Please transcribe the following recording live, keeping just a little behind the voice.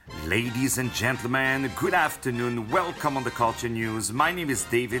Ladies and gentlemen, good afternoon. Welcome on the Culture News. My name is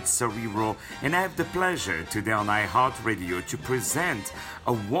David Soriro, and I have the pleasure today on iHeartRadio to present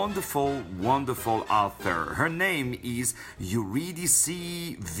a wonderful, wonderful author. Her name is Eurydice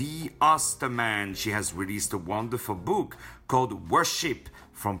Osterman. She has released a wonderful book called Worship,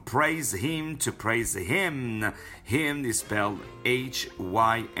 From Praise Him to Praise Him. Hymn is spelled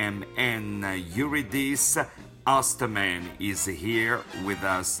Hymn. Eurydice Osterman is here with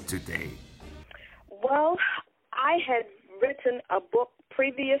us today. Well, I had written a book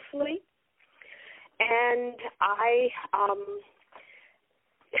previously, and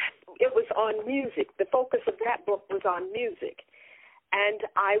it was on music. The focus of that book was on music. And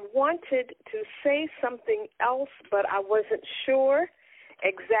I wanted to say something else, but I wasn't sure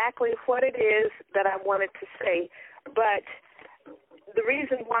exactly what it is that I wanted to say. But the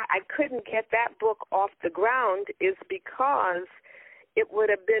reason why I couldn't get that book off the ground is because it would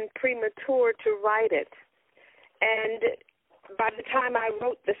have been premature to write it. And by the time I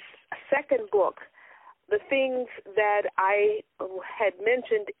wrote the second book, the things that I had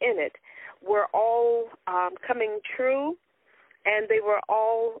mentioned in it were all coming true, and they were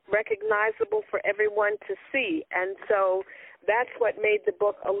all recognizable for everyone to see. And so that's what made the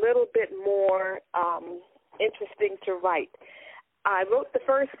book a little bit more interesting to write. I wrote the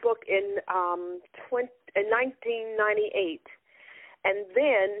first book in 1998, and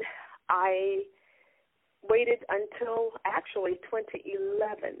then I waited until actually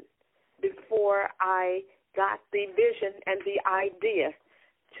 2011 before I got the vision and the idea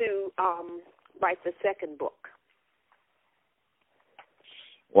to write the second book.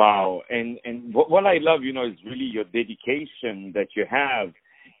 Wow, and what I love, is really your dedication that you have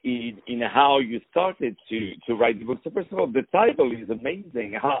in how you started to write the book. So first of all, the title is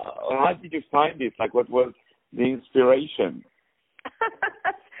amazing. How did you find it? Like, what was the inspiration?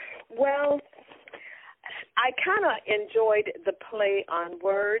 Well, I kind of enjoyed the play on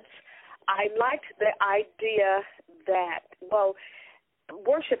words. I liked the idea that,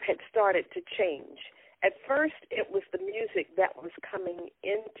 worship had started to change. At first, it was the music that was coming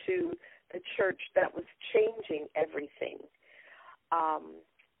into the church that was changing everything.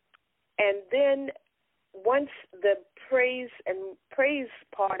 And then once the praise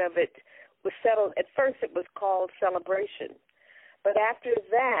part of it was settled, at first it was called celebration. But after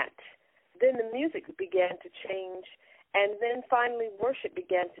that, then the music began to change, and then finally worship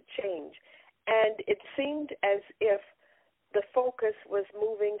began to change. And it seemed as if the focus was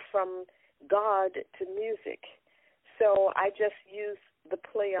moving from God to music. So I just used the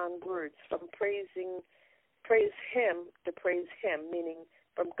play on words, from praise Him to praise Him, meaning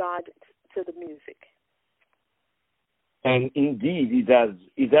from God to the music. And indeed,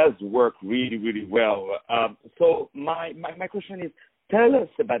 it does work really, really well. So my question is, tell us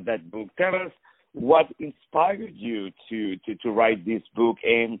about that book. Tell us what inspired you to write this book,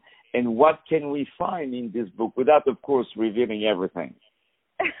 and what can we find in this book without, of course, revealing everything.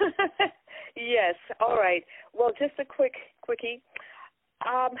 Yes, all right. Well, just a quickie.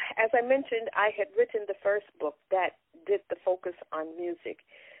 As I mentioned, I had written the first book that did the focus on music.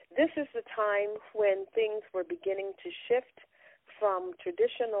 This is the time when things were beginning to shift from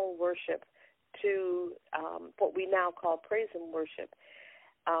traditional worship to what we now call praise and worship.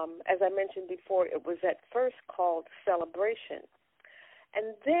 As I mentioned before, it was at first called celebration.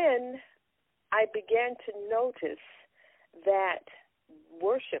 And then I began to notice that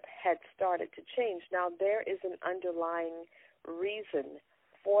worship had started to change. Now, there is an underlying reason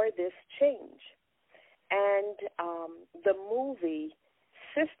for this change. And the movie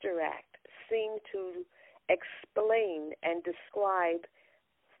Sister Act seemed to explain and describe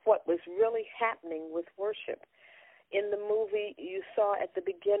what was really happening with worship. In the movie, you saw at the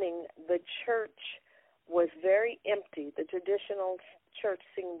beginning the church was very empty. The traditional church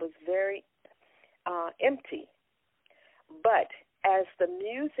scene was very empty. But as the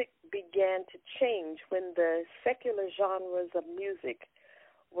music began to change, when the secular genres of music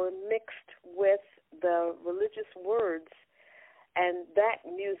were mixed with the religious words, and that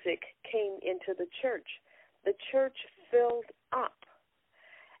music came into the church filled up.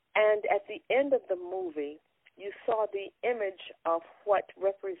 And at the end of the movie, you saw the image of what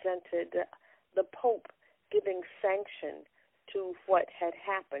represented the Pope giving sanction to what had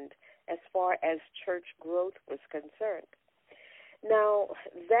happened as far as church growth was concerned. Now,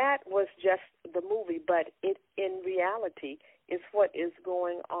 that was just the movie, but it in reality is what is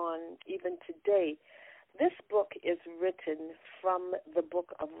going on even today. This book is written from the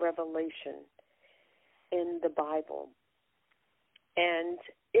book of Revelation in the Bible, and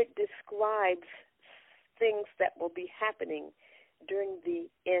it describes things that will be happening during the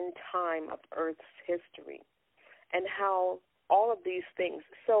end time of Earth's history and how all of these things.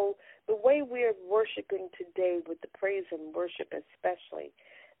 So the way we're worshiping today with the praise and worship especially,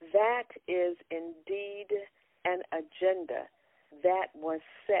 that is indeed an agenda that was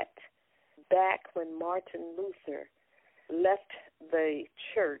set back when Martin Luther left the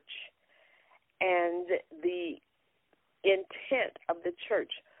church, and the intent of the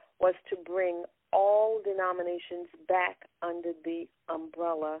church was to bring all denominations back under the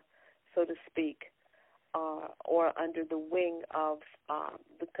umbrella, so to speak, or under the wing of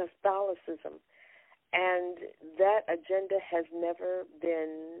the Catholicism. And that agenda has never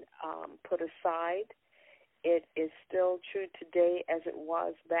been put aside. It is still true today as it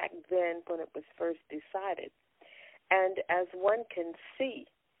was back then when it was first decided. And as one can see,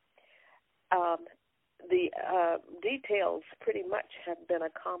 the details pretty much have been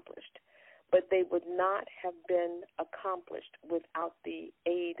accomplished, but they would not have been accomplished without the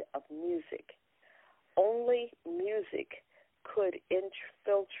aid of music. Only music could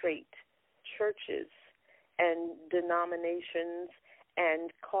infiltrate churches and denominations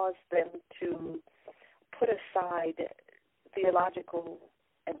and cause them to put aside theological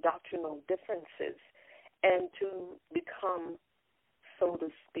and doctrinal differences and to become, so to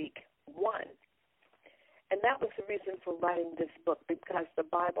speak, one. And that was the reason for writing this book, because the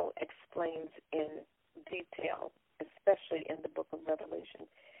Bible explains in detail, especially in the book of Revelation,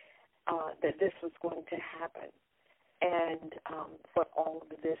 that this was going to happen and what all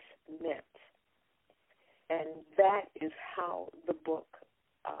of this meant. And that is how the book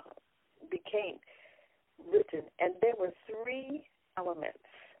became written. And there were three elements: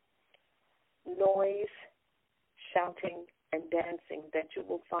 noise, shouting, and dancing, that you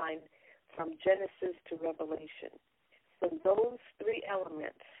will find from Genesis to Revelation. When those three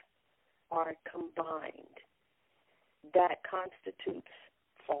elements are combined, that constitutes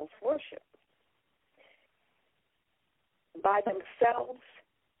false worship. By themselves,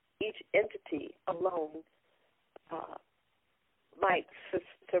 each entity alone might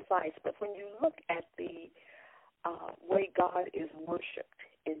suffice, but when you look at the way God is worshipped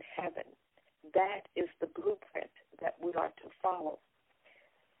in heaven, that is the blueprint that we are to follow.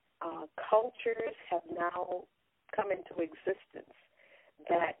 Cultures have now come into existence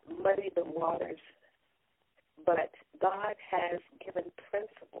that muddy the waters, but God has given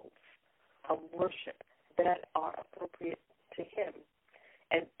principles of worship that are appropriate to Him.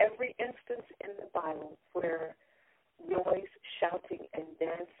 And every instance in the Bible where noise, shouting, and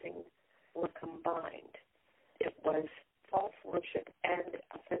dancing were combined, it was false worship and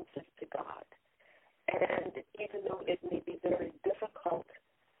offensive to God. And even though it may be very difficult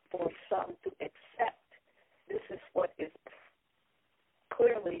for some to accept, this is what is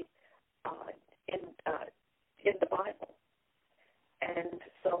clearly in the Bible. And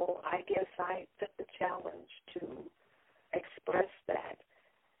so I guess I took the challenge to express that.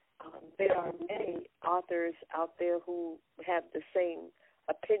 There are many authors out there who have the same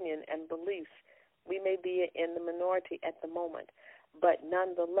opinion and beliefs. We may be in the minority at the moment, but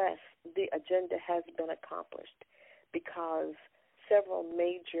nonetheless, the agenda has been accomplished because several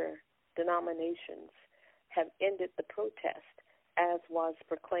major denominations have ended the protest, as was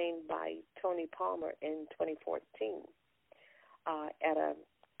proclaimed by Tony Palmer in 2014 at an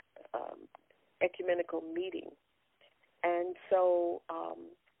ecumenical meeting. And so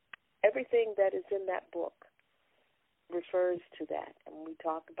everything that is in that book refers to that, and we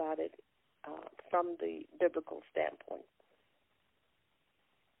talk about it from the biblical standpoint.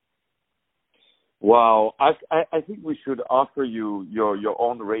 Wow, I think we should offer you your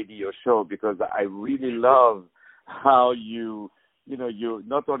own radio show, because I really love how you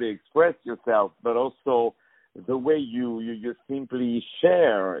not only express yourself, but also the way you simply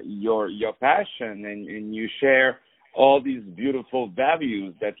share your passion, and you share all these beautiful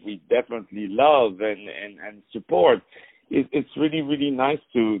values that we definitely love and support. It's really, really nice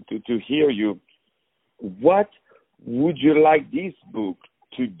to hear you. What would you like this book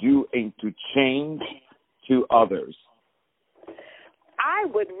to do and to change to others? I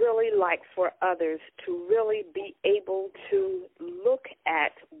would really like for others to really be able to look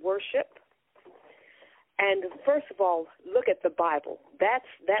at worship and, first of all, look at the Bible. That's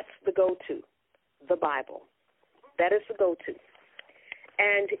the go-to, the Bible. That is the go-to.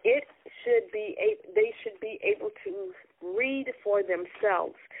 And they should be able to read for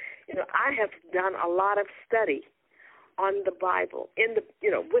themselves. I have done a lot of study on the Bible,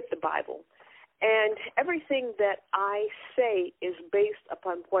 with the Bible. And everything that I say is based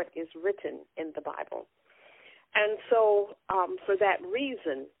upon what is written in the Bible. And so for that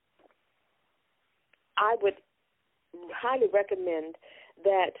reason, I would highly recommend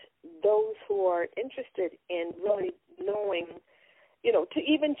that those who are interested in really knowing, you know, to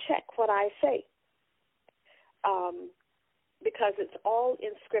even check what I say, because it's all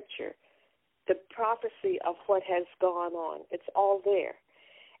in Scripture, the prophecy of what has gone on. It's all there.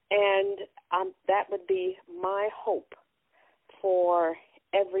 And that would be my hope for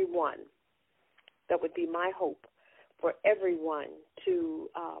everyone. That would be my hope for everyone to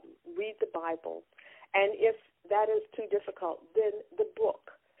read the Bible. And if that is too difficult, then the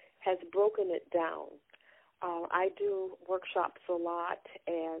book has broken it down. I do workshops a lot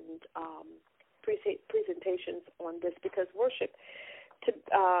and presentations on this because worship,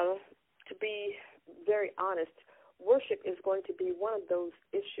 to be very honest, worship is going to be one of those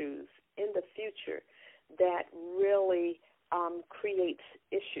issues in the future that really creates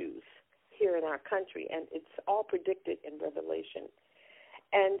issues here in our country, and it's all predicted in Revelation.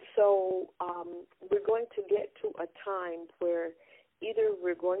 And so we're going to get to a time where either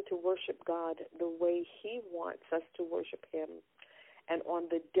we're going to worship God the way He wants us to worship Him, and on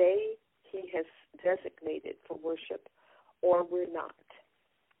the day He has designated for worship, or we're not.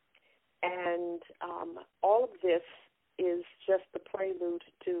 And all of this is just the prelude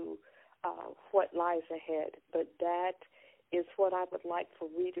to what lies ahead. But that is what I would like for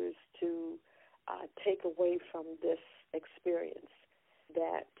readers to take away from this experience,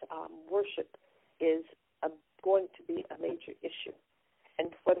 that worship is going to be a major issue.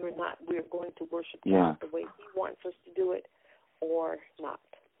 And whether or not we're going to worship God the way He wants us to do it or not.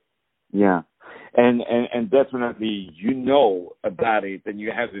 Yeah, and definitely you know about it, and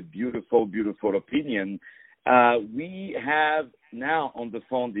you have a beautiful, beautiful opinion. We have now on the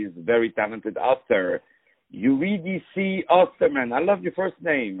phone this very talented author, Eurydice Osterman. I love your first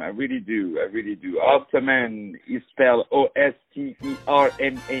name. I really do. Osterman is spelled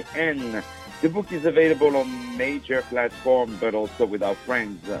Osterman. The book is available on major platforms, but also with our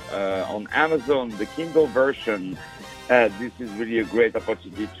friends on Amazon, the Kindle version. This is really a great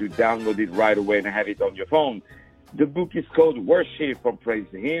opportunity to download it right away and have it on your phone. The book is called Worship, from Praise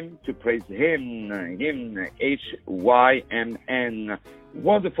Him to Praise Him, Hymn.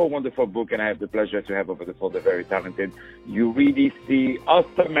 Wonderful, wonderful book, and I have the pleasure to have over the phone the very talented Eurydice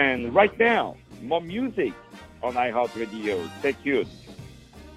Osterman. Right now, more music on iHeartRadio. Stay tuned.